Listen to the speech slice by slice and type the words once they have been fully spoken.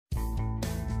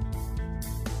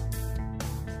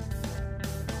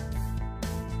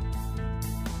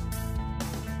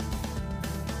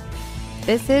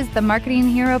This is the Marketing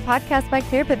Hero podcast by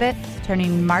ClearPivot,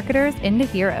 turning marketers into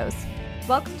heroes.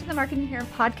 Welcome to the Marketing Hero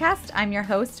podcast. I'm your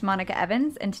host, Monica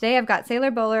Evans, and today I've got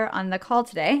Saylor Bowler on the call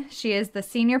today. She is the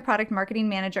Senior Product Marketing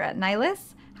Manager at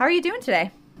Nihilus. How are you doing today?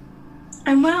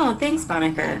 I'm well. Thanks,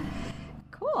 Monica.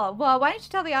 Cool. Well, why don't you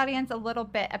tell the audience a little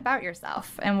bit about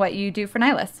yourself and what you do for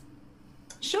Nihilus?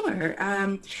 Sure.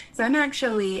 So I'm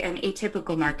actually an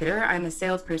atypical marketer. I'm a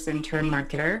salesperson turned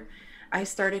marketer. I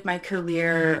started my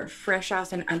career fresh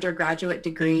off an undergraduate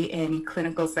degree in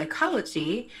clinical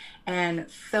psychology and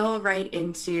fell right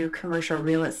into commercial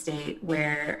real estate,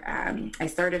 where I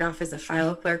started off as a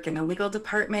file clerk in the legal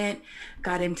department,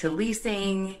 got into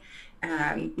leasing,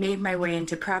 made my way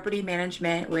into property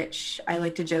management, which I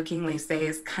like to jokingly say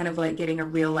is kind of like getting a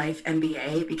real life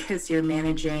MBA because you're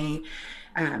managing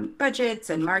budgets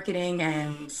and marketing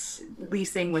and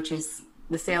leasing, which is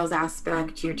the sales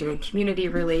aspect. You're doing community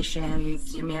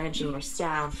relations, you're managing your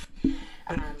staff.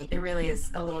 It really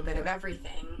is a little bit of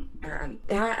everything.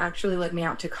 That actually led me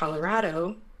out to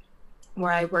Colorado,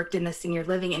 where I worked in the senior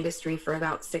living industry for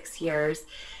about 6 years,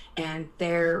 and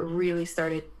there really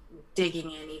started digging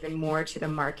in even more to the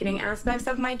marketing aspects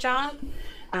of my job.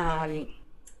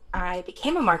 I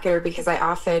became a marketer because I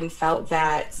often felt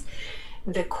that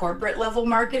the corporate level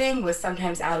marketing was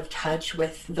sometimes out of touch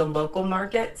with the local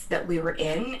markets that we were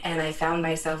in. And I found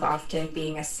myself often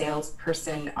being a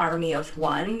salesperson army of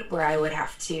one, where I would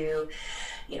have to,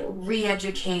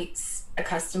 re-educate a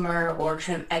customer or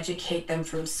kind of educate them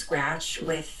from scratch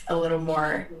with a little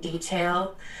more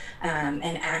detail and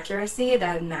accuracy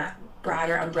than that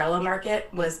broader umbrella marketing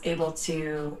was able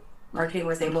to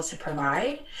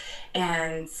provide.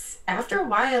 And after a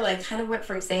while, I kind of went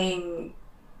from saying,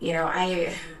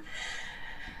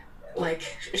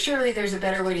 surely there's a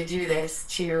better way to do this,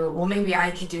 to, well, maybe I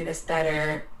could do this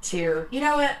better, to, you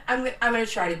know what, I'm going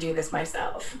to try to do this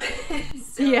myself.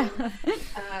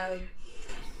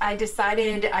 I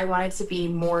decided I wanted to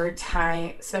spend more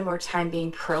time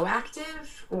being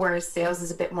proactive, whereas sales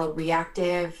is a bit more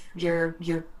reactive. You're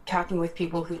talking with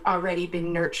people who've already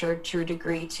been nurtured to a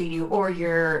degree to you, or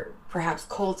you're perhaps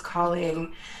cold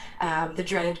calling, the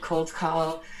dreaded cold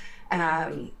call.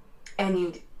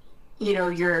 And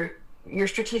your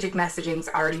strategic messaging's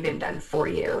already been done for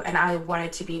you. And I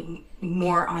wanted to be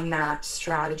more on that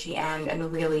strategy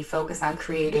and really focus on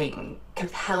creating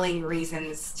compelling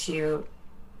reasons to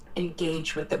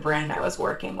engage with the brand I was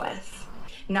working with.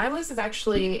 Nihilus is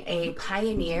actually a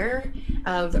pioneer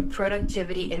of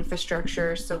productivity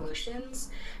infrastructure solutions.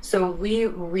 So we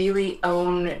really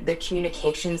own the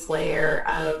communications layer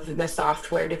of the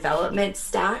software development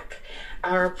stack.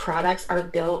 Our products are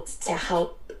built to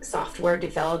help software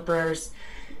developers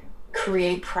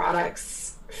create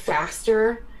products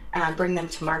faster, bring them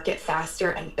to market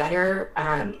faster and better,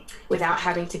 without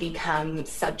having to become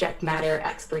subject matter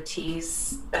experts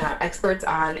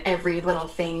on every little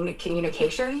thing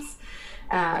communications.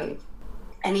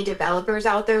 Any developers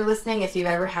out there listening, if you've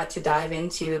ever had to dive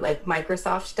into like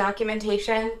Microsoft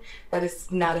documentation, that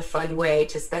is not a fun way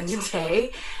to spend a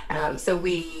day. So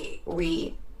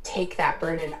we take that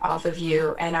burden off of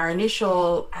you. And our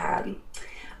initial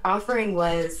offering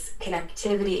was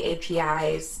connectivity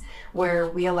APIs, where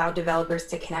we allow developers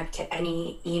to connect to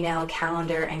any email,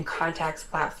 calendar, and contacts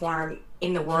platform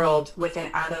in the world with an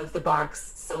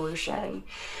out-of-the-box solution.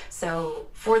 So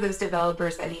for those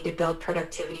developers that need to build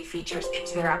productivity features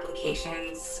into their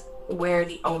applications, we're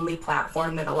the only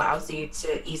platform that allows you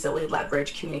to easily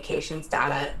leverage communications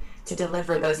data to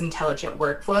deliver those intelligent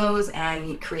workflows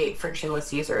and create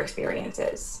frictionless user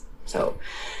experiences. So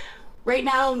right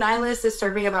now, Nihilus is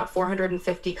serving about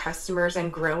 450 customers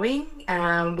and growing.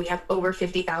 We have over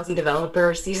 50,000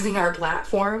 developers using our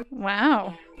platform.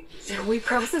 Wow. So we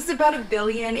process about 1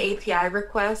 billion API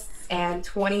requests and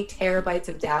 20 terabytes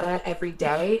of data every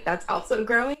day. That's also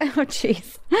growing. Oh,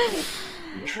 geez.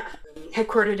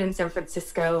 Headquartered in San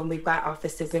Francisco, and we've got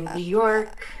offices in New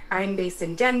York. I'm based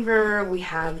in Denver. We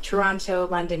have Toronto,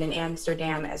 London, and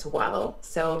Amsterdam as well.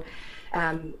 So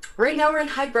right now we're in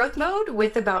high growth mode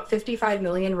with about 55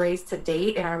 million raised to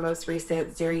date in our most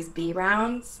recent Series B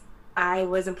rounds. I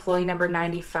was employee number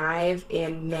 95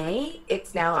 in May.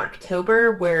 It's now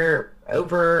October. We're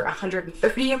over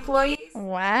 150 employees.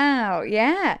 Wow.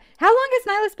 Yeah. How long has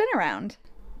Nihilus been around?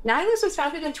 Nihilus was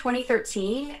founded in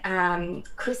 2013.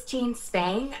 Christine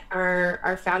Spang,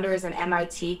 our founder, is an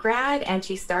MIT grad, and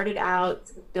she started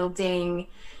out building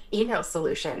email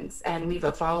solutions, and we've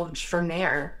evolved from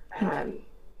there.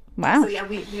 Wow. So yeah,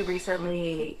 we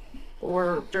recently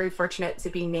we're very fortunate to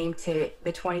be named to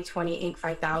the 2020 Inc.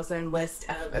 5000 list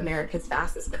of America's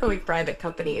fastest growing private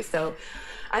companies. So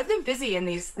I've been busy in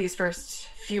these first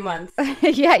few months.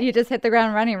 Yeah, you just hit the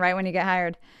ground running right when you get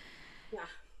hired.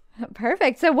 Yeah.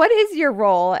 Perfect. So what is your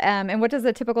role, and what does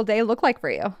a typical day look like for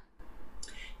you?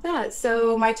 Yeah,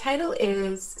 so my title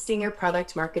is Senior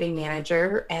Product Marketing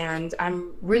Manager, and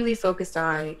I'm really focused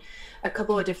on a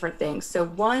couple of different things. So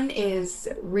one is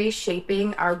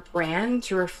reshaping our brand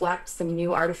to reflect some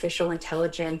new artificial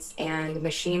intelligence and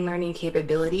machine learning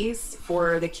capabilities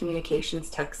for the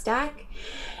communications tech stack.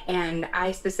 And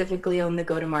I specifically own the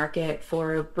go-to-market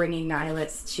for bringing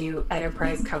Nihilist to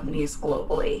enterprise companies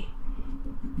globally.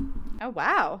 Oh,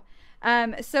 wow.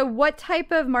 So what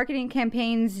type of marketing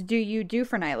campaigns do you do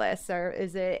for Nihilist? Or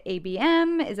is it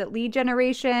ABM? Is it lead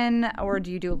generation? Or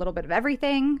do you do a little bit of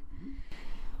everything?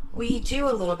 We do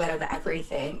a little bit of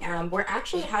everything. We're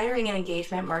actually hiring an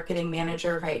engagement marketing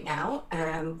manager right now,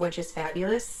 which is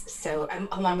fabulous. So I'm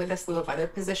along with a slew of other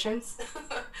positions.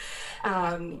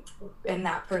 And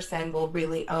that person will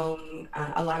really own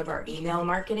a lot of our email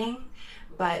marketing.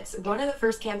 But one of the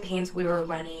first campaigns we were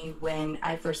running when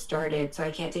I first started, so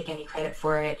I can't take any credit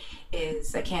for it,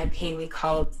 is a campaign we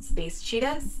called Space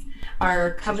Cheetahs.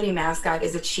 Our company mascot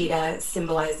is a cheetah,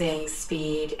 symbolizing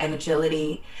speed and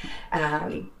agility.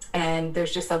 And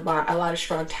there's just a lot of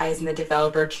strong ties in the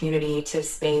developer community to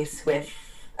space with,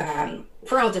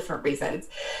 for all different reasons.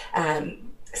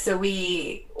 So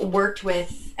we worked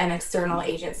with an external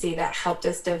agency that helped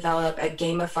us develop a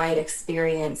gamified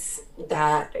experience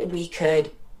that we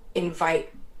could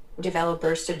invite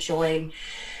developers to join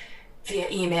via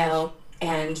email,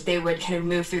 and they would kind of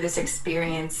move through this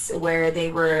experience where they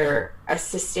were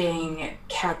assisting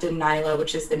Captain Nyla,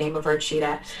 which is the name of our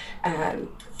cheetah,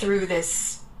 through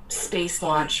this space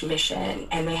launch mission,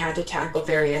 and they had to tackle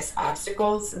various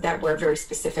obstacles that were very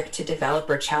specific to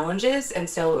developer challenges. And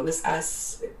so it was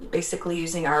us basically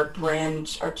using our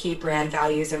brand, our key brand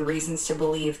values and reasons to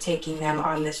believe, taking them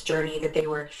on this journey that they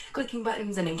were clicking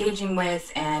buttons and engaging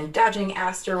with and dodging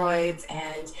asteroids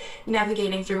and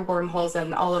navigating through wormholes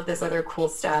and all of this other cool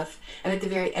stuff. And at the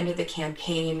very end of the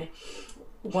campaign,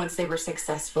 once they were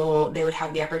successful, they would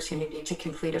have the opportunity to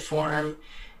complete a form.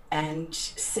 And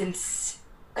since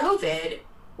COVID,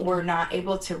 we're not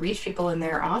able to reach people in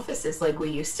their offices like we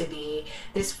used to be,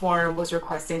 this form was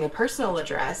requesting a personal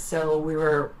address. So we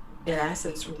were, in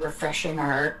essence, refreshing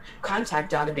our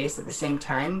contact database at the same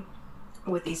time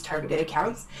with these targeted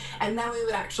accounts. And then we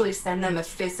would actually send them a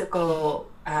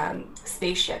physical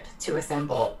spaceship to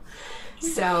assemble.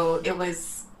 So it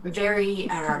was very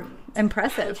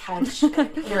impressive,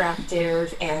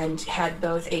 interactive, and had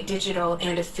both a digital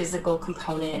and a physical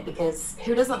component, because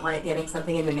who doesn't like getting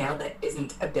something in the mail that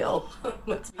isn't a bill?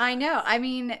 I know. I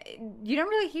mean, you don't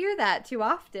really hear that too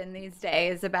often these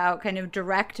days about kind of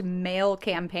direct mail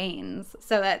campaigns.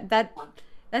 So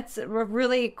that's a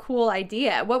really cool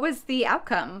idea. What was the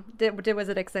outcome? Was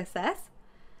it a success?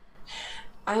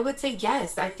 I would say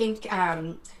yes. I think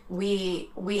we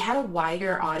had a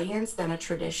wider audience than a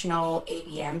traditional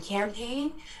ABM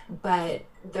campaign, but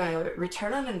the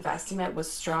return on investment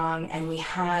was strong, and we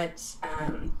had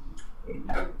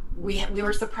we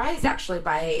were surprised actually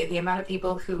by the amount of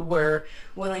people who were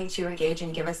willing to engage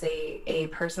and give us a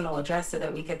personal address so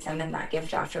that we could send them that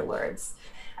gift afterwards.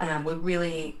 That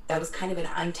was kind of an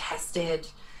untested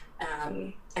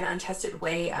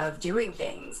way of doing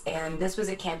things. And this was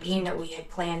a campaign that we had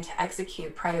planned to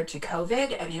execute prior to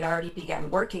COVID and had already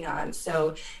begun working on.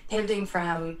 So pivoting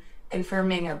from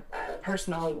confirming a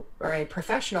personal or a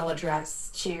professional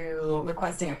address to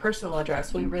requesting a personal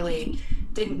address, we really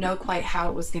didn't know quite how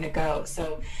it was going to go.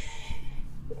 So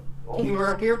we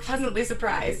were pleasantly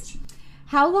surprised.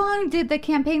 How long did the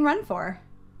campaign run for?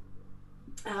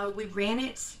 We ran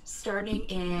it starting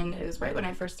it was right when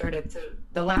I first started, so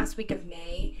the last week of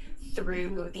May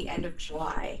through the end of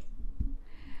July.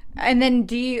 And then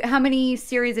how many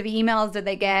series of emails did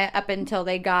they get up until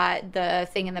they got the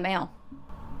thing in the mail?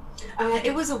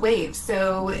 It was a wave,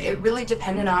 so it really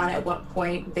depended on at what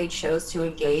point they chose to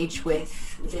engage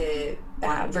with the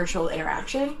virtual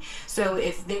interaction. So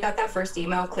if they got that first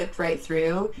email, clicked right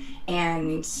through,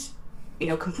 and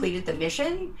completed the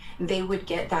mission, they would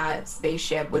get that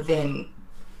spaceship within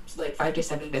like 5 to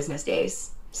 7 business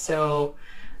days. So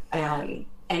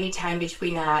anytime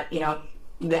between that,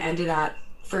 the end of that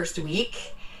first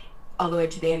week all the way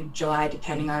to the end of July,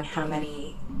 depending on how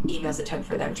many emails it took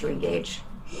for them to engage.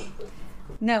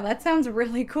 No, that sounds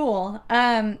really cool.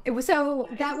 It was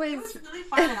really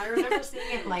fun. I remember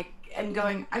seeing it like and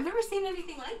going, I've never seen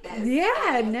anything like this.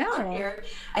 Yeah, And no.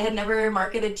 I had never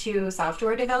marketed to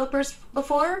software developers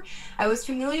before. I was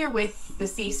familiar with the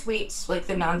C-suite, like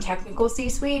the non-technical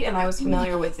C-suite, and I was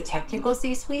familiar with the technical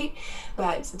C-suite,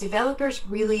 but developers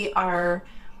really are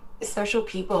special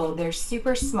people. They're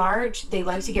super smart. They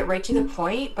like to get right to the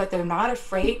point, but they're not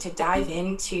afraid to dive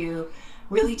into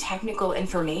really technical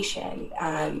information.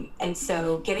 And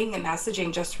so getting the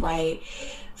messaging just right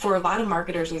for a lot of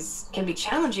marketers can be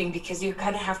challenging, because you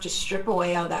kind of have to strip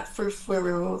away all that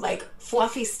frou-frou, like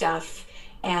fluffy stuff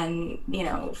and,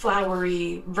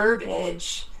 flowery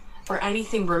verbiage or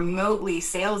anything remotely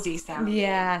salesy sounding.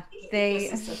 Yeah,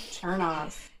 This is a turn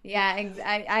off. yeah,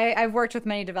 I've worked with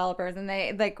many developers, and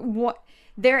they like what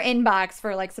their inbox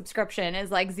for like subscription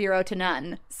is like 0 to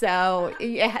none. So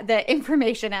yeah, the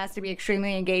information has to be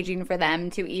extremely engaging for them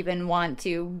to even want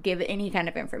to give any kind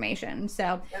of information.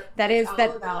 So that is all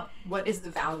that about what is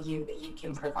the value that you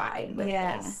can provide with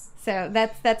this. So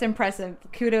that's impressive.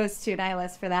 Kudos to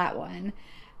Nihilus for that one.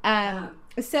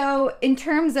 So in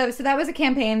terms of, so that was a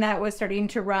campaign that was starting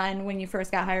to run when you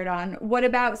first got hired on. What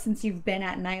about since you've been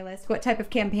at Nihilus? What type of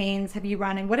campaigns have you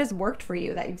run, and what has worked for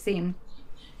you that you've seen?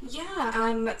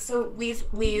 Yeah, so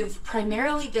we've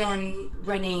primarily been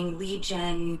running lead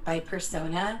gen by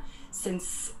persona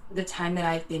since the time that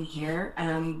I've been here.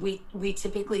 We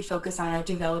typically focus on our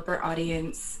developer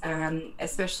audience,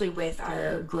 especially with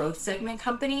our growth segment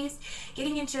companies.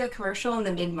 Getting into the commercial and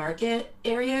the mid-market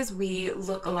areas, we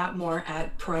look a lot more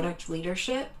at product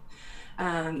leadership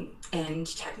and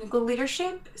technical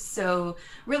leadership. So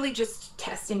really just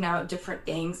testing out different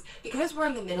things, because we're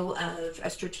in the middle of a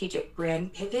strategic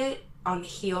brand pivot on the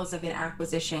heels of an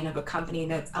acquisition of a company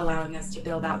that's allowing us to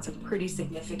build out some pretty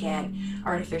significant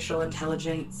artificial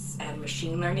intelligence and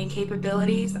machine learning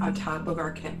capabilities on top of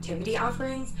our connectivity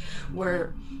offerings.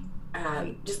 We're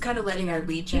just kind of letting our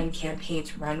lead gen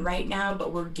campaigns run right now,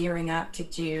 but we're gearing up to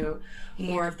do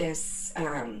more of this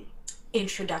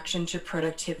introduction to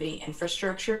productivity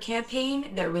infrastructure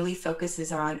campaign that really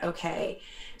focuses on, okay,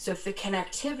 so if the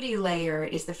connectivity layer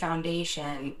is the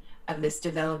foundation of this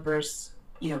developer's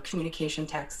communication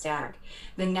tech stack,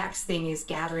 the next thing is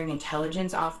gathering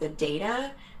intelligence off the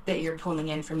data that you're pulling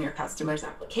in from your customers'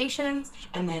 applications,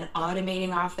 and then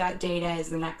automating off that data is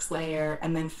the next layer,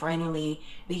 and then finally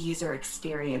the user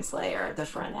experience layer at the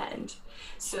front end.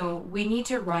 So we need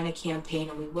to run a campaign,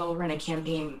 and we will run a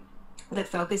campaign that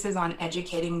focuses on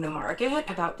educating the market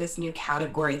about this new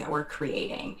category that we're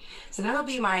creating. So that'll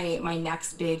be my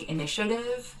next big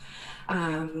initiative.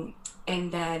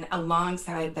 And then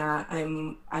alongside that,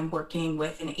 I'm working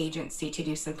with an agency to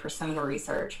do some persona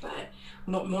research, but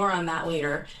more on that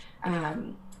later.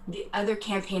 The other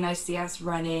campaign I see us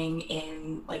running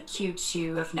in like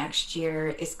Q2 of next year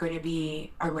is going to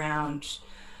be around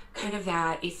kind of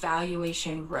that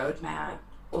evaluation roadmap,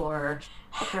 or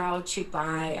how to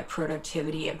buy a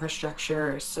productivity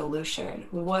infrastructure solution.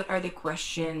 What are the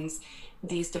questions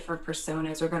these different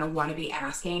personas are going to want to be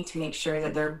asking to make sure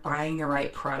that they're buying the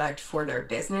right product for their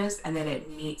business and that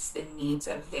it meets the needs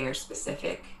of their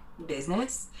specific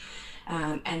business?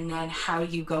 And then how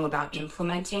you go about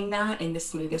implementing that in the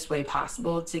smoothest way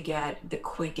possible to get the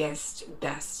quickest,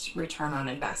 best return on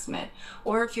investment.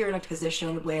 Or if you're in a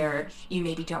position where you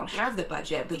maybe don't have the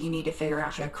budget, but you need to figure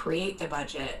out how to create the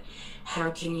budget,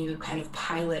 how can you kind of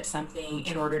pilot something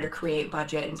in order to create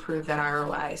budget and prove that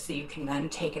ROI, so you can then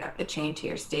take it up the chain to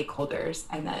your stakeholders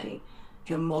and then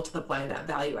multiply that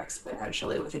value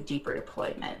exponentially with a deeper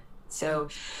deployment. So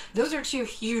those are two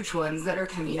huge ones that are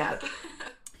coming up.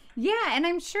 Yeah, and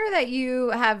I'm sure that you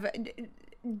have.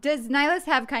 Does Nihilus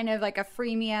have kind of like a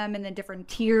freemium and the different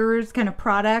tiers kind of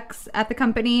products at the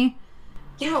company?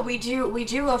 Yeah, we do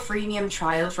a freemium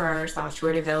trial for our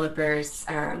software developers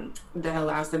that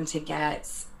allows them to get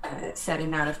a set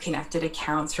amount of connected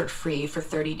accounts for free for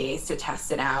 30 days to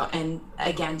test it out. And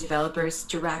again, developers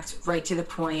direct right to the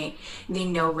point. They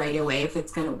know right away if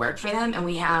it's going to work for them, and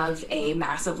we have a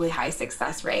massively high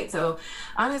success rate. So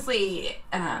honestly,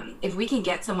 if we can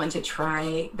get someone to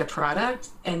try the product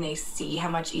and they see how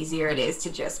much easier it is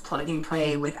to just plug and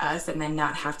play with us and then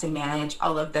not have to manage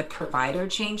all of the provider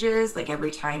changes, like every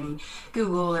time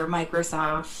Google or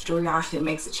Microsoft or Yahoo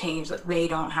makes a change, like they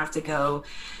don't have to go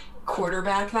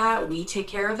quarterback that, we take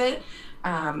care of it.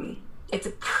 It's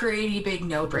a pretty big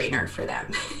no-brainer for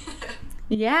them.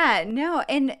 Yeah, no.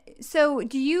 And so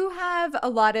do you have a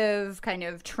lot of kind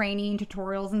of training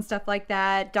tutorials and stuff like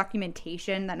that,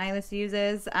 documentation that Nihilus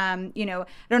uses? I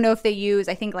don't know if they use,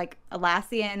 I think like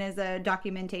Atlassian is a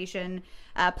documentation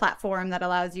platform that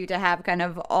allows you to have kind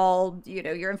of all,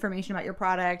 your information about your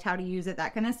product, how to use it,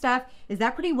 that kind of stuff. Is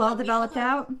that pretty well developed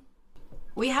out?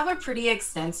 We have a pretty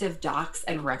extensive docs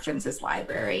and references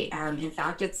library. In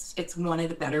fact, it's one of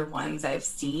the better ones I've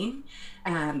seen.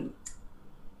 Um,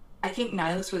 I think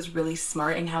Nihilus was really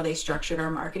smart in how they structured our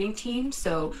marketing team.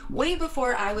 So way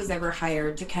before I was ever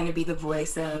hired to kind of be the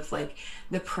voice of like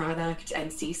the product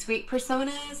and C-suite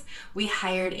personas, we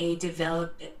hired a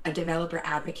developer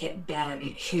advocate,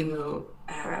 Ben, who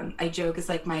I joke is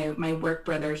like my work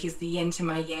brother. He's the yin to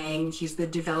my yang. He's the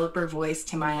developer voice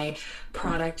to my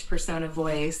product persona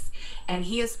voice. And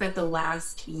he has spent the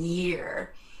last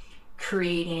year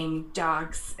creating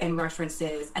docs and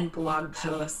references and blog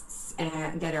posts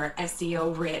that are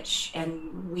SEO rich.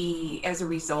 And we, as a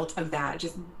result of that,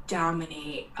 just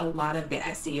dominate a lot of the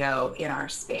SEO in our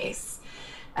space.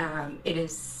 It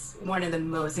is one of the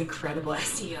most incredible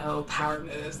SEO power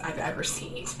moves I've ever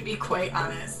seen, to be quite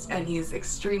honest. And he's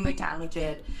extremely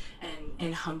talented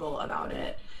and humble about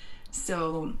it.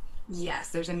 So yes,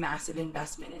 there's a massive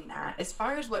investment in that. As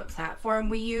far as what platform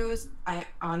we use, I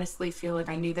honestly feel like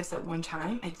I knew this at one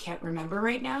time. I can't remember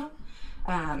right now.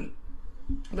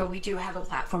 But we do have a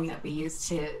platform that we use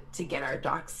to get our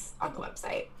docs on the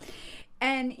website.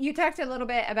 And you talked a little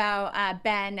bit about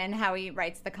Ben and how he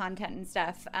writes the content and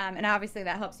stuff. And obviously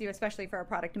that helps you, especially for a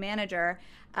product manager,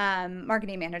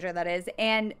 marketing manager, that is.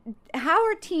 And how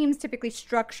are teams typically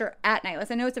structured at Nihilus?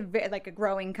 I know it's like a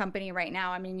growing company right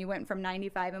now. I mean, you went from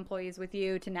 95 employees with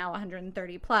you to now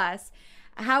 130 plus.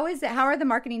 How are the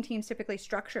marketing teams typically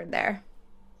structured there?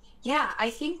 Yeah, I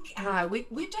think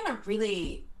we've done a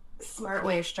really smart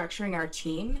way of structuring our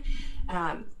team.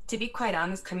 To be quite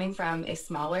honest, coming from a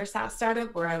smaller SaaS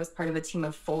startup where I was part of a team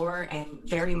of 4 and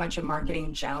very much a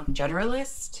marketing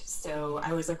generalist. So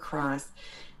I was across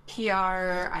PR,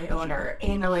 I owned our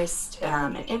analyst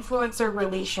and influencer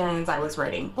relations. I was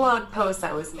writing blog posts.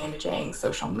 I was managing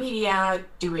social media,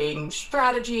 doing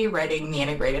strategy, writing the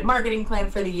integrated marketing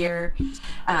plan for the year.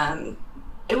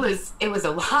 It was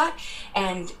a lot.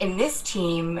 And in this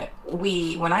team,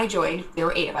 when I joined, there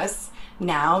were 8 of us.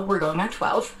 Now we're going on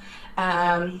 12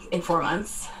 in 4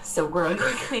 months. So growing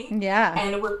quickly. Yeah.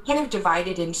 And we're kind of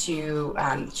divided into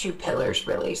 2 pillars,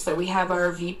 really. So we have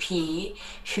our VP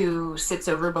who sits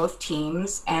over both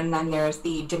teams. And then there's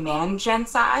the demand gen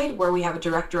side where we have a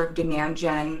director of demand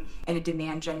gen and a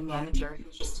demand gen manager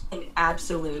who's just an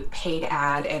absolute paid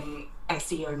ad and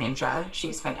SEO ninja.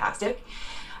 She's fantastic.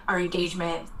 Our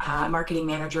engagement marketing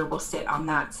manager will sit on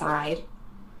that side.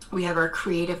 We have our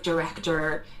creative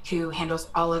director who handles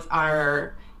all of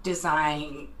our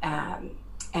design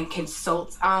and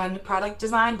consults on product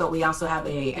design, but we also have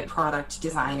a product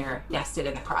designer nested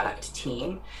in the product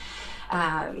team.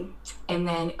 And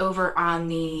then over on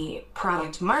the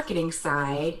product marketing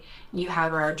side, you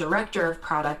have our director of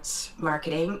product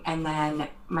marketing, and then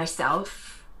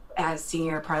myself as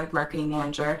senior product marketing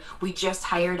manager. We just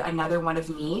hired another one of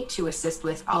me to assist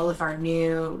with all of our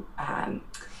new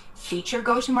feature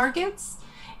go-to-markets.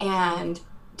 And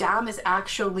Dom is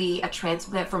actually a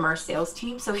transplant from our sales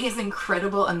team, so he has an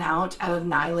incredible amount of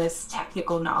Nihilus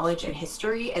technical knowledge and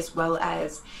history, as well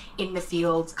as in the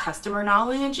field customer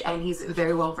knowledge, and he's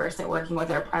very well versed at working with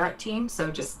our product team.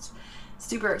 So just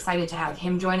super excited to have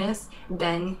him join us.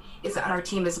 Ben is on our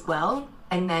team as well,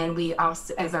 and then we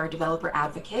also, as our developer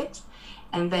advocate,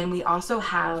 and then we also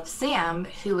have Sam,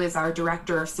 who is our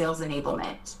director of sales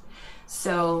enablement.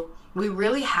 So we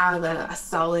really have a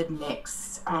solid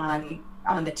mix on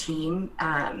the team.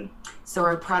 So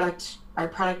our product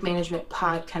management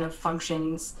pod kind of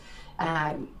functions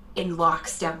in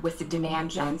lockstep with the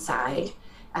demand gen side.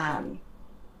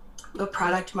 The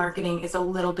product marketing is a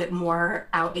little bit more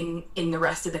out in the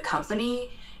rest of the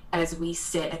company as we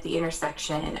sit at the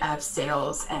intersection of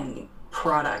sales and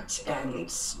product, and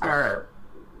are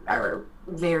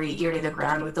very ear to the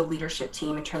ground with the leadership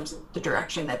team in terms of the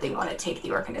direction that they want to take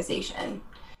the organization.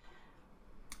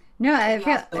 No,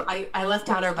 I left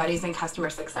out our buddies in customer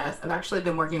success. I've actually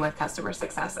been working with customer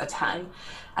success a ton.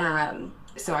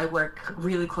 So I work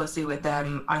really closely with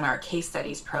them on our case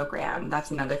studies program.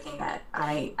 That's another thing that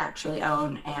I actually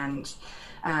own. And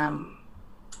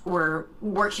we're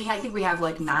working, I think we have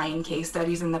like 9 case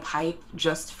studies in the pipe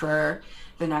just for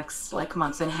the next like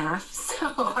month and a half.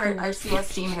 So our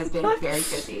CS team has been very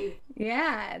busy.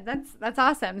 Yeah, that's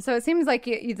awesome. So it seems like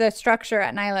the structure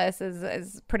at Nihilus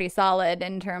is pretty solid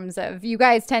in terms of you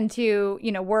guys tend to,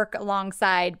 work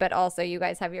alongside, but also you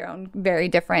guys have your own very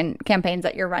different campaigns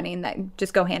that you're running that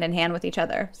just go hand in hand with each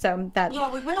other. So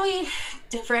we really,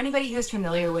 for anybody who's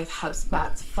familiar with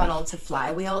HubSpot's funnel to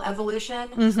flywheel evolution,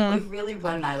 we really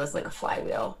run Nihilus like a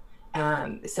flywheel.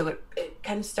 So it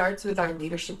kind of starts with our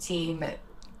leadership team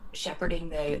shepherding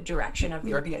the direction of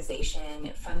the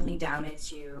organization, funneling down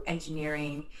into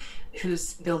engineering,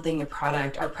 who's building the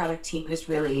product, our product team who's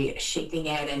really shaping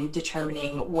it and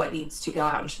determining what needs to go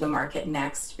out into the market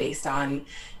next based on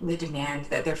the demand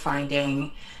that they're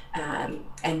finding.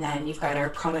 And then you've got our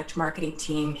product marketing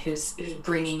team who's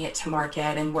bringing it to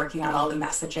market and working on all the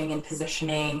messaging and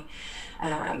positioning.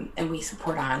 And we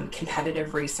support on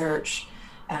competitive research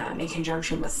in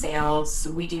conjunction with sales.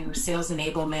 We do sales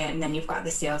enablement, and then you've got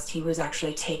the sales team who's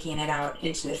actually taking it out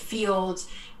into the field,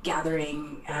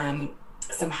 gathering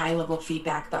some high-level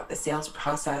feedback about the sales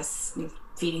process,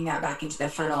 feeding that back into the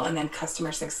funnel, and then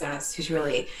customer success, who's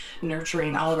really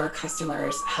nurturing all of our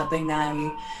customers, helping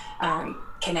them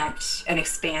connect and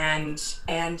expand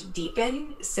and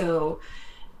deepen. So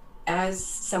as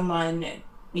someone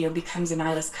becomes an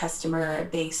Nihilist customer,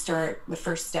 the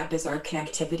first step is our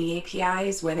connectivity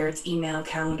APIs, whether it's email,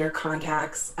 calendar,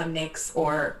 contacts, a mix,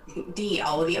 or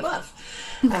all of the above.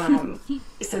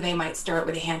 So they might start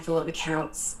with a handful of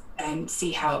accounts and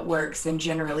see how it works. And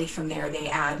generally from there, they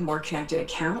add more connected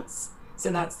accounts. So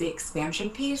that's the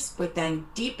expansion piece. But then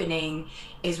deepening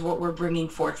is what we're bringing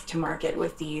forth to market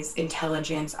with these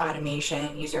intelligence,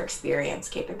 automation, user experience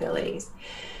capabilities.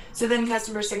 So then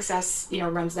customer success,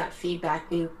 runs that feedback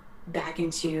loop back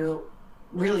into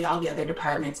really all the other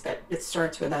departments, but it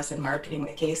starts with us in marketing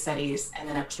with case studies and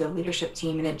then up to the leadership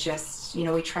team. And it just,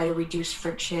 we try to reduce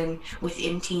friction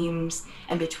within teams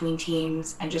and between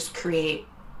teams and just create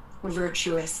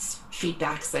virtuous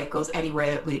feedback cycles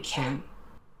anywhere that we can.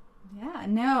 Yeah,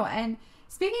 no. And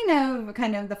speaking of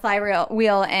kind of the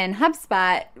flywheel and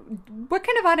HubSpot, what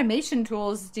kind of automation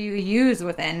tools do you use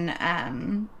within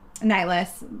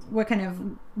Nihilist? What kind of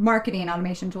marketing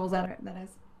automation tools that is?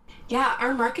 Yeah,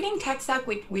 our marketing tech stack,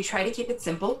 we try to keep it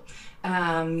simple.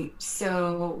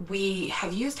 So we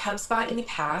have used HubSpot in the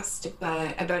past,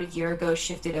 but about a year ago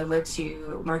shifted over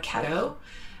to Marketo.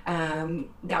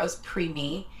 That was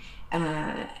pre-me.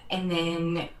 And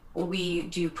then we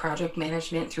do project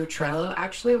management through Trello,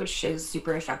 actually, which is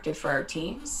super effective for our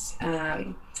teams.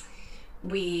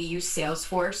 We use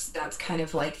Salesforce. That's kind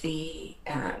of like the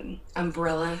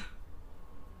umbrella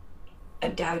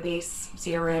database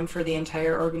CRM for the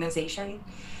entire organization.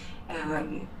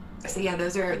 So yeah,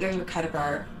 those are kind of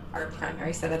our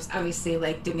primary setups. Obviously,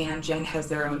 like demand gen has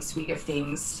their own suite of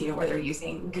things, where they're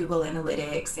using Google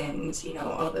Analytics and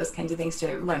all those kinds of things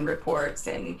to run reports,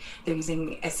 and they're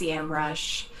using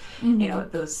SEMrush,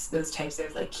 those types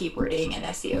of like keywording and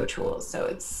SEO tools. So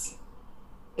it's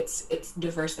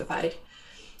diversified.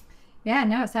 Yeah,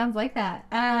 no, it sounds like that.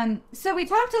 So we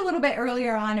talked a little bit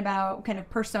earlier on about kind of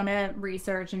persona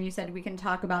research, and you said we can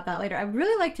talk about that later. I'd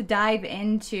really like to dive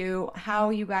into how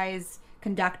you guys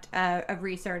conduct a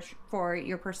research for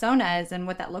your personas and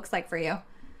what that looks like for you.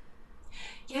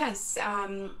 Yes.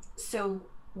 So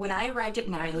when I arrived at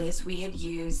Nihilist, we had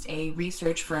used a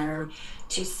research firm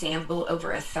to sample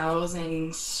over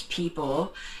 1,000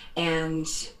 people, and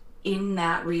in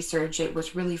that research, it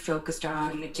was really focused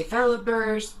on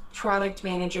developers, product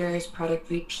managers, product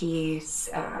VPs,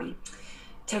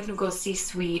 technical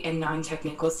C-suite and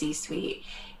non-technical C-suite.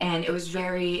 And it was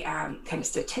very kind of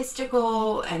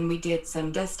statistical, and we did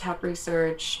some desktop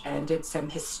research and did some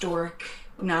historic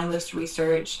Nihilist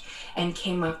research and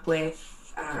came up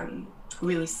with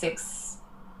really 6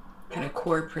 kind of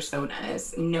core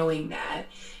personas, knowing that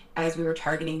as we were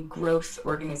targeting growth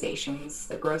organizations,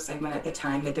 the growth segment at the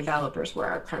time, the developers were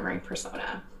our primary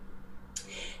persona.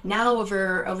 Now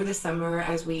over the summer,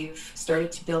 as we've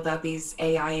started to build out these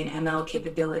AI and ML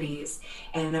capabilities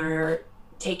and are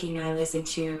taking Nihilist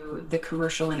into the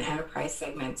commercial and enterprise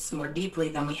segments more deeply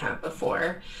than we have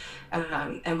before,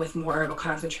 and with more of a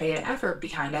concentrated effort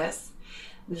behind us,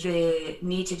 the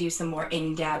need to do some more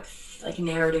in-depth, like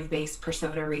narrative-based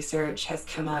persona research has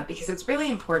come up, because it's really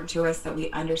important to us that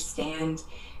we understand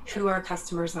who our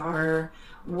customers are,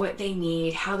 what they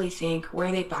need, how they think,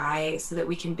 where they buy, so that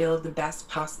we can build the best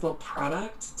possible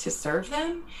product to serve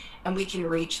them, and we can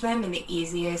reach them in the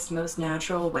easiest, most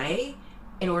natural way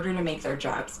in order to make their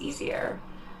jobs easier.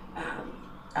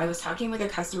 I was talking with a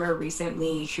customer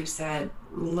recently who said,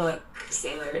 look,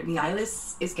 Saylor,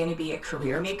 Nihilist is going to be a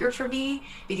career maker for me,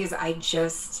 because I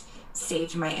just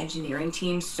saved my engineering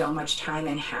team so much time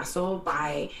and hassle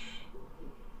by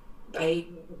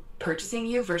purchasing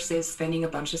you versus spending a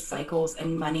bunch of cycles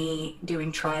and money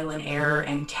doing trial and error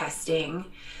and testing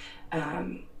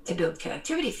to build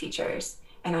connectivity features.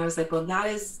 And I was like, well, that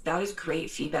is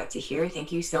great feedback to hear.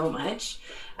 Thank you so much.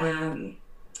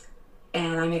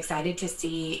 And I'm excited to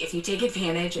see if you take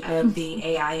advantage of the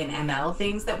AI and ML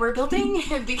things that we're building,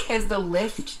 because the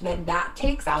lift that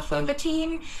takes off of a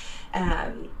team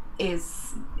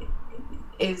is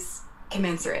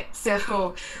commensurate.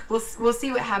 So we'll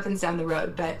see what happens down the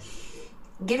road, but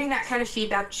getting that kind of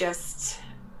feedback just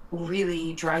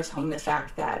really drives home the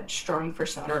fact that strong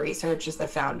persona research is the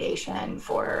foundation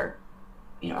for,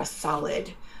 a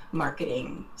solid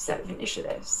marketing set of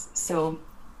initiatives. So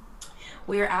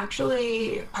we're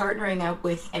actually partnering up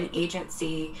with an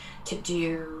agency to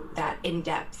do that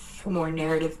in-depth, more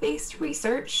narrative-based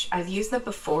research. I've used that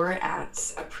before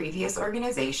at a previous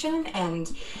organization,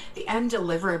 and the end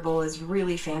deliverable is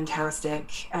really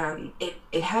fantastic.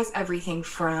 It has everything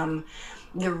from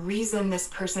the reason this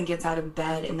person gets out of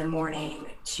bed in the morning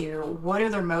to what are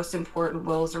their most important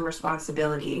roles and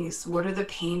responsibilities, what are the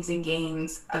pains and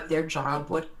gains of their job,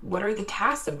 what are the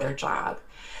tasks of their job.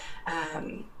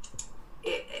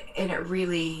 It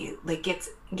really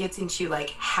gets into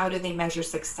how do they measure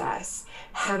success,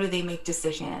 how do they make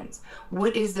decisions,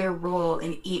 what is their role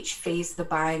in each phase of the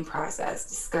buying process,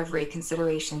 discovery,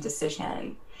 consideration,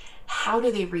 decision. How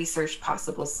do they research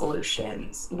possible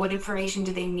solutions? What information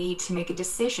do they need to make a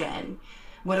decision?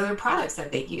 What other products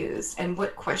have they used? And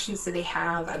what questions do they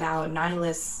have about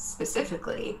Nihilist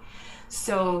specifically?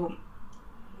 So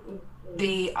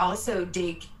they also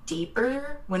dig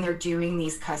deeper when they're doing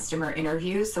these customer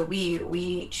interviews. So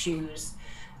we choose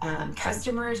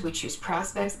customers, we choose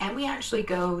prospects, and we actually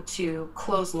go to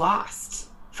close lost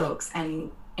folks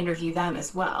and interview them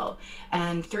as well.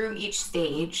 And through each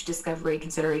stage, discovery,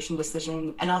 consideration,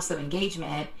 decision, and also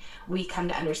engagement, we come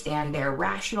to understand their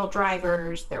rational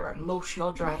drivers, their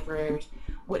emotional drivers,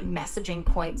 what messaging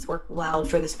points work well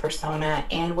for this persona,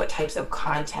 and what types of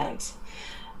content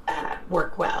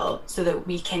work well, so that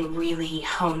we can really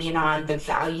hone in on the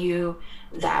value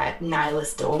that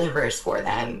Nihilist delivers for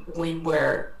them when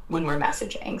we're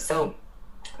messaging. So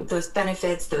those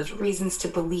benefits, those reasons to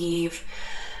believe,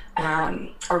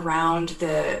 around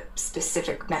the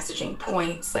specific messaging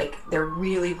points, they're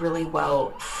really, really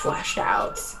well fleshed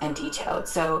out and detailed.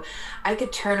 So I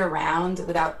could turn around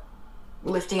without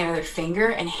lifting another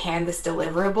finger and hand this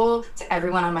deliverable to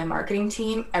everyone on my marketing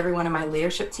team, everyone on my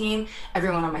leadership team,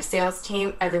 everyone on my sales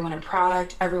team, everyone in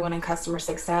product, everyone in customer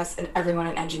success, and everyone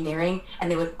in engineering,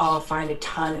 and they would all find a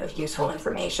ton of useful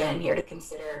information here to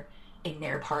consider in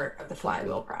their part of the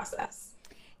flywheel process.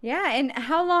 Yeah, and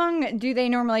how long do they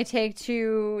normally take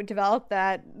to develop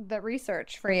that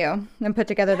research for you and put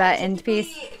together that end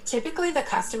piece? Typically, the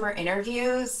customer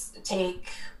interviews take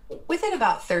within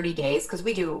about 30 days, because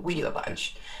we do a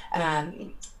bunch,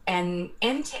 and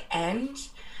end to end,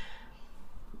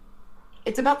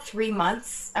 it's about 3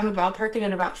 months. I'm about parking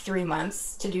in about 3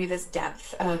 months to do this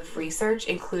depth of research,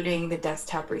 including the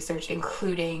desktop research,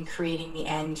 including creating the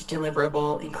end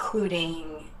deliverable,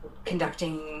 including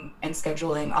conducting and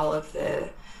scheduling all of the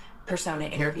persona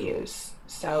interviews.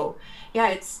 So yeah,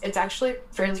 it's actually a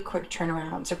fairly quick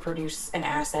turnaround to produce an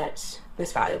asset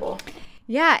this valuable.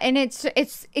 Yeah, and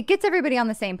it gets everybody on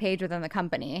the same page within the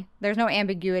company. There's no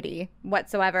ambiguity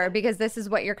whatsoever, because this is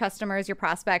what your customers, your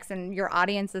prospects, and your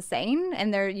audience is saying,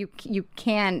 and you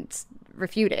can't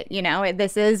refute it.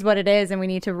 This is what it is, and we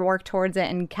need to work towards it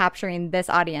and capturing this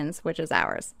audience, which is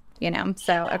ours.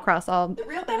 So across all. The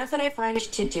real benefit I find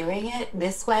to doing it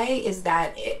this way is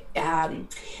that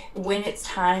when it's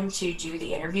time to do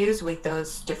the interviews with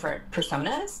those different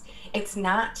personas, it's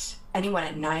not anyone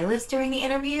at Nihilist doing the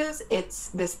interviews. It's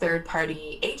this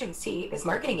third-party agency, this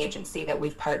marketing agency that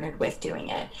we've partnered with doing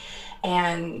it.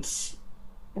 And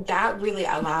that really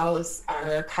allows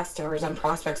our customers and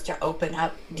prospects to open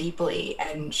up deeply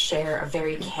and share a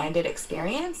very candid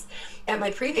experience. At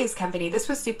my previous company, this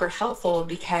was super helpful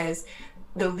because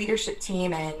the leadership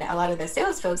team and a lot of the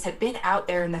sales folks had been out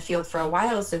there in the field for a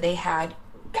while, so they had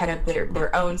kind of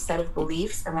their own set of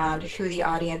beliefs around who the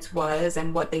audience was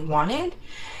and what they wanted.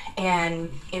 And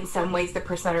in some ways, the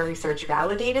persona research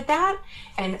validated that,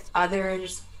 and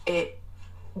others it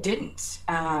didn't.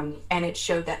 And it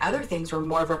showed that other things were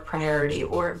more of a priority,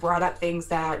 or it brought up things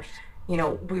that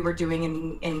we were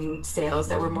doing in sales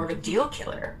that were more of a deal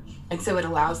killer. And so it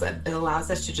allows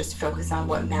us to just focus on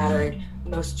what mattered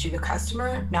most to the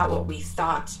customer, not what we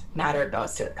thought mattered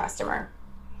most to the customer.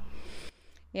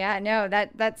 Yeah, no,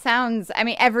 that sounds,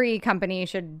 every company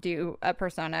should do a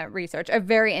persona research, a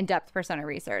very in-depth persona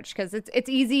research, because it's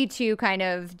easy to kind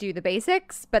of do the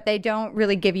basics, but they don't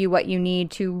really give you what you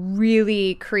need to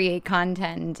really create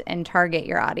content and target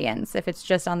your audience if it's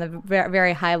just on the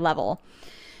very high level.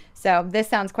 So this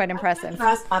sounds quite impressive. For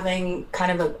us, having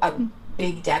kind of a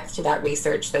big depth to that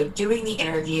research. So doing the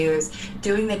interviews,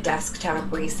 doing the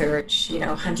desktop research,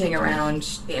 hunting around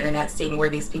the internet, seeing where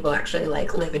these people actually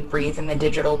like live and breathe in the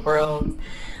digital world,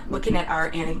 looking at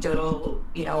our anecdotal,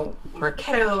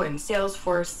 Marketo and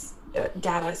Salesforce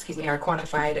data, our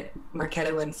quantified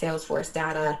Marketo and Salesforce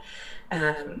data.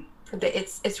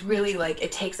 It's really like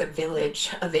it takes a village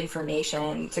of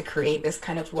information to create this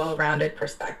kind of well-rounded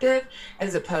perspective,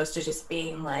 as opposed to just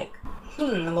being like,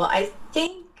 well, I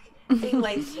think they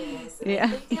like this, Yeah. I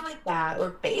think they like that, or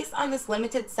based on this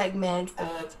limited segment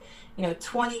of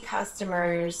 20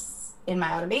 customers in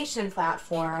my automation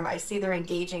platform, I see they're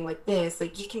engaging with this.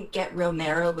 Like, you can get real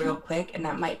narrow real quick, and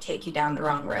that might take you down the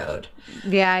wrong road.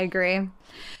 Yeah, I agree.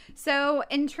 So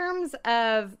in terms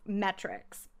of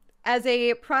metrics, as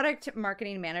a product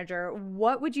marketing manager,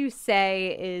 what would you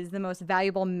say is the most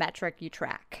valuable metric you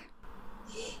track?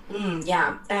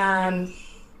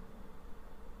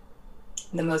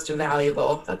 The most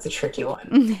valuable, that's a tricky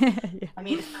one. Yeah. I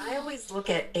mean, I always look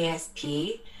at ASP.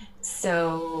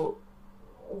 So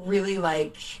really,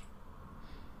 like,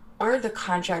 are the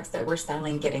contracts that we're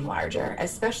selling getting larger?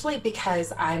 Especially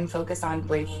because I'm focused on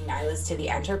bringing Nihilus to the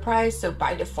enterprise. So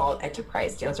by default,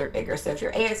 enterprise deals are bigger. So if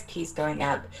your ASP is going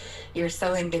up, you're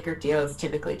selling bigger deals,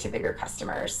 typically to bigger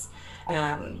customers.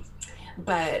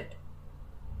 But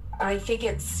I think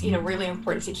it's really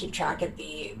important to keep track at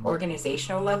the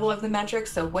organizational level of the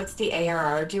metrics. So what's the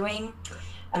ARR doing?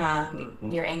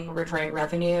 Your annual recurring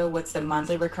revenue, what's the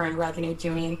monthly recurring revenue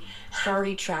doing? How are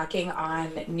you tracking on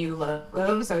new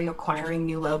logos? Are you acquiring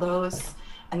new logos?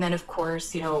 And then of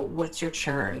course, what's your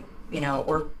churn,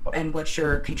 and what's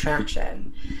your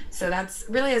contraction? So that's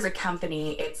really, as a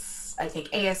company, it's, I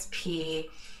think, ASP,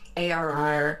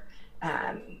 ARR,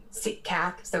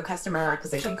 CAC, so customer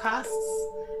acquisition costs,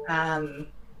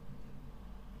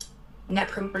 Net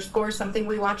Promoter Score is something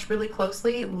we watch really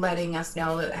closely, letting us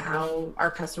know how our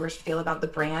customers feel about the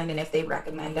brand and if they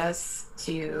recommend us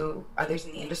to others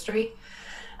in the industry.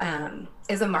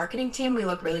 As a marketing team, we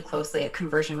look really closely at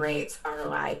conversion rates,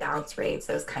 ROI, bounce rates,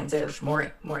 those kinds of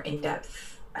more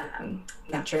in-depth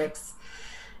metrics.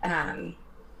 I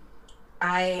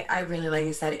really, like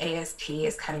I said, ASP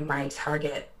is kind of my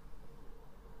target.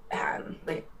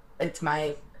 It's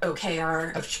my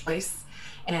OKR of choice.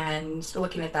 And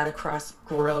looking at that across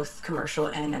growth, commercial,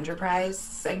 and enterprise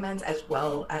segments, as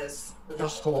well as the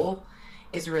whole,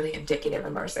 is really indicative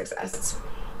of our success.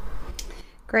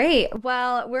 Great.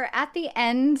 Well, we're at the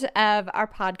end of our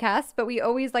podcast, but we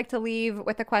always like to leave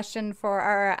with a question for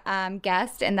our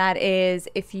guest, and that is,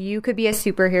 if you could be a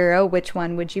superhero, which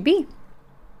one would you be?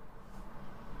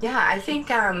 Yeah, I think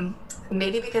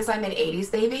maybe because I'm an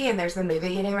 80s baby and there's a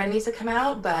movie getting ready to come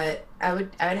out, but I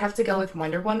would have to go with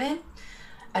Wonder Woman.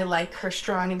 I like her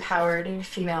strong, empowered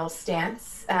female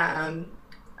stance.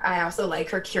 I also like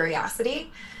her curiosity.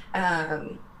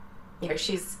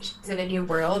 She's in a new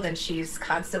world, and she's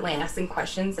constantly asking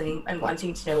questions and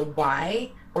wanting to know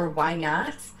why or why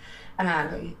not.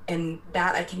 And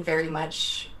that I can very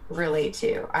much relate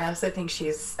to. I also think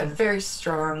she's a very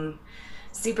strong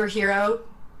superhero.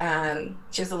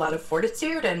 She has a lot of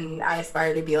fortitude, and I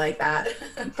aspire to be like that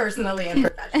personally and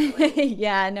professionally.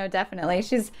 Yeah, no, definitely.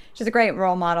 She's a great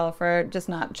role model for just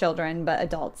not children, but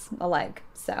adults alike.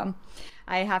 So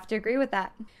I have to agree with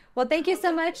that. Well, thank you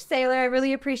so much, Saylor. I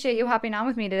really appreciate you hopping on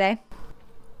with me today.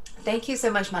 Thank you so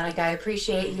much, Monica. I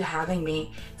appreciate you having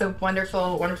me. It's a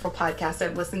wonderful, wonderful podcast.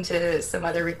 I've listened to some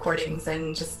other recordings,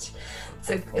 and just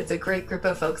it's a great group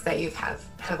of folks that you have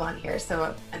on here.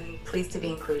 So I'm pleased to be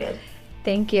included.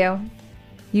 Thank you.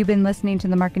 You've been listening to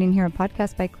the Marketing Hero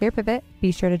podcast by ClearPivot.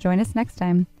 Be sure to join us next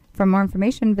time. For more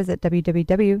information, visit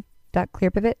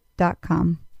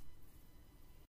www.clearpivot.com.